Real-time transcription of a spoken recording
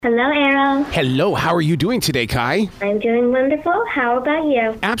Hello, Arrow. Hello, how are you doing today, Kai? I'm doing wonderful. How about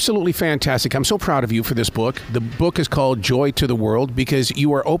you? Absolutely fantastic. I'm so proud of you for this book. The book is called Joy to the World because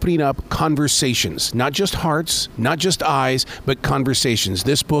you are opening up conversations, not just hearts, not just eyes, but conversations.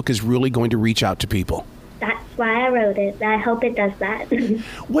 This book is really going to reach out to people. That's why I wrote it. I hope it does that.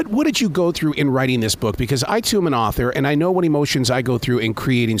 What did you go through in writing this book? Because I, too, am an author, and I know what emotions I go through in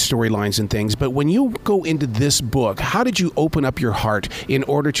creating storylines and things. But when you go into this book, how did you open up your heart in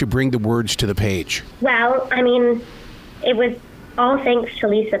order to bring the words to the page? Well, I mean, it was all thanks to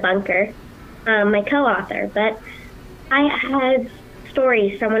Lisa Bunker, my co-author. But I had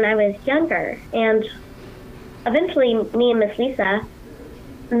stories from when I was younger. And eventually, me and Miss Lisa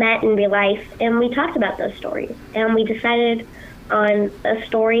met in real life, and we talked about those stories, and we decided on a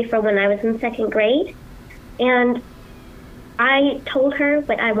story from when I was in second grade, and I told her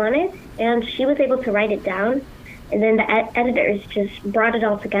what I wanted, and she was able to write it down, and then the editors just brought it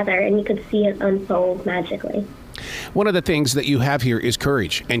all together, and you could see it unfold magically. One of the things that you have here is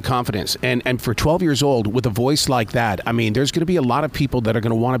courage and confidence. And for 12 years old, with a voice like that, I mean, there's going to be a lot of people that are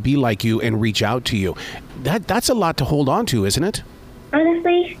going to want to be like you and reach out to you. That's a lot to hold on to, isn't it?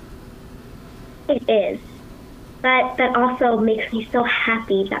 Honestly, it is. But that also makes me so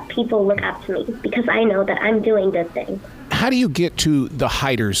happy that people look up to me because I know that I'm doing good things. How do you get to the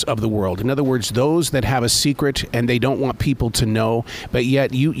hiders of the world? In other words, those that have a secret and they don't want people to know, but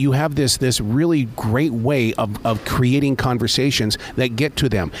yet you have this really great way of creating conversations that get to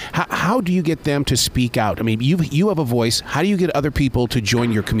them. How do you get them to speak out? I mean, you have a voice. How do you get other people to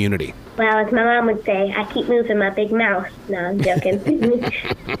join your community? Well, as my mom would say, I keep moving my big mouth. No, I'm joking.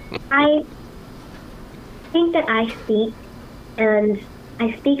 I think that I speak, and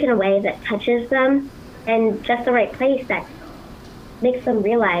I speak in a way that touches them in just the right place that makes them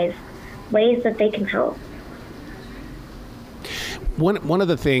realize ways that they can help. One of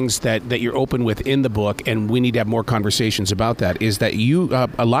the things that you're open with in the book, and we need to have more conversations about that, is that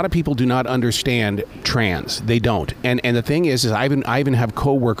a lot of people do not understand trans. They don't. And the thing is I even have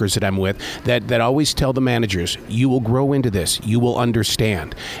coworkers that I'm with that always tell the managers, you will grow into this. You will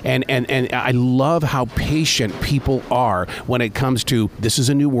understand. And I love how patient people are when it comes to this is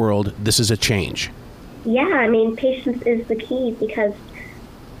a new world, this is a change. Yeah, I mean, patience is the key because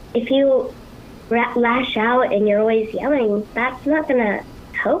if you lash out and you're always yelling, that's not going to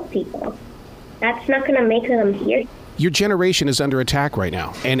help people. That's not going to make them hear. Your generation is under attack right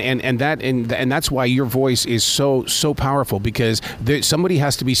now, and that's why your voice is so powerful because somebody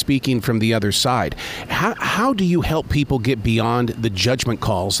has to be speaking from the other side. How do you help people get beyond the judgment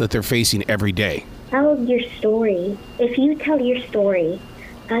calls that they're facing every day? Tell your story. If you tell your story,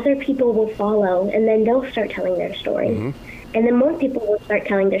 other people will follow, and then they'll start telling their story. Mm-hmm. And then more people will start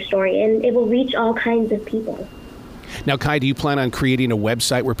telling their story, and it will reach all kinds of people. Now, Kai, do you plan on creating a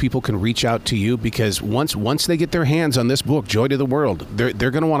website where people can reach out to you? Because once they get their hands on this book, Joy to the World, they're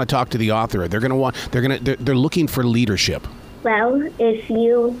going to want to talk to the author. They're looking for leadership. Well, if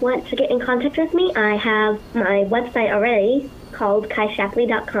you want to get in contact with me, I have my website already called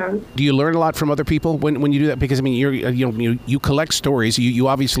Shappley.com. Do you learn a lot from other people when you do that? Because I mean, you collect stories. You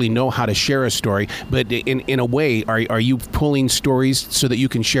obviously know how to share a story, but in a way, are you pulling stories so that you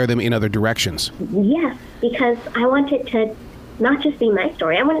can share them in other directions? Yes, because I want it to not just be my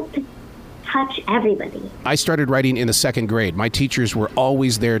story. I want it to touch everybody. I started writing in the second grade. My teachers were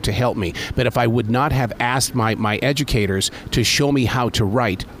always there to help me. But if I would not have asked my educators to show me how to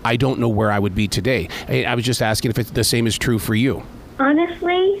write, I don't know where I would be today. I was just asking if the same is true for you.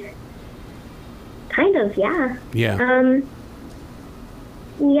 Honestly, kind of, yeah. Yeah.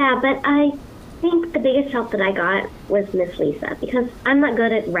 Yeah, but I think the biggest help that I got was Miss Lisa because I'm not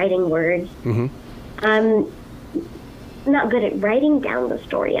good at writing words. Mm-hmm. Not good at writing down the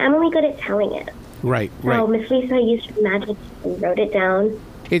story. I'm only good at telling it. Right. So Miss Lisa used her magic and wrote it down.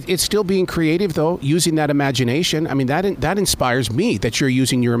 It's still being creative, though, using that imagination. I mean, that inspires me that you're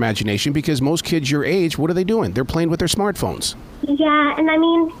using your imagination because most kids your age, what are they doing? They're playing with their smartphones. Yeah, and I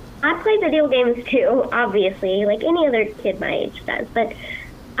mean, I play video games too, obviously, like any other kid my age does. But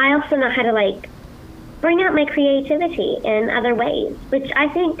I also know how to, bring out my creativity in other ways, which I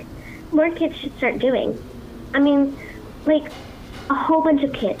think more kids should start doing. I mean, a whole bunch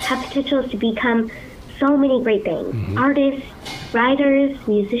of kids have potentials to become so many great things. Mm-hmm. Artists, writers,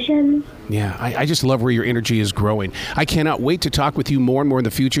 musicians. Yeah, I just love where your energy is growing. I cannot wait to talk with you more and more in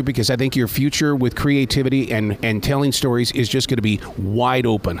the future because I think your future with creativity and telling stories is just going to be wide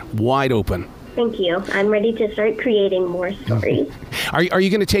open, wide open. Thank you. I'm ready to start creating more stories. Are you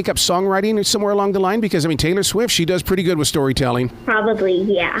going to take up songwriting somewhere along the line? Because, I mean, Taylor Swift, she does pretty good with storytelling. Probably,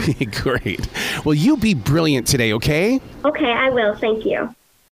 yeah. Great. Well, you be brilliant today, okay? Okay, I will. Thank you.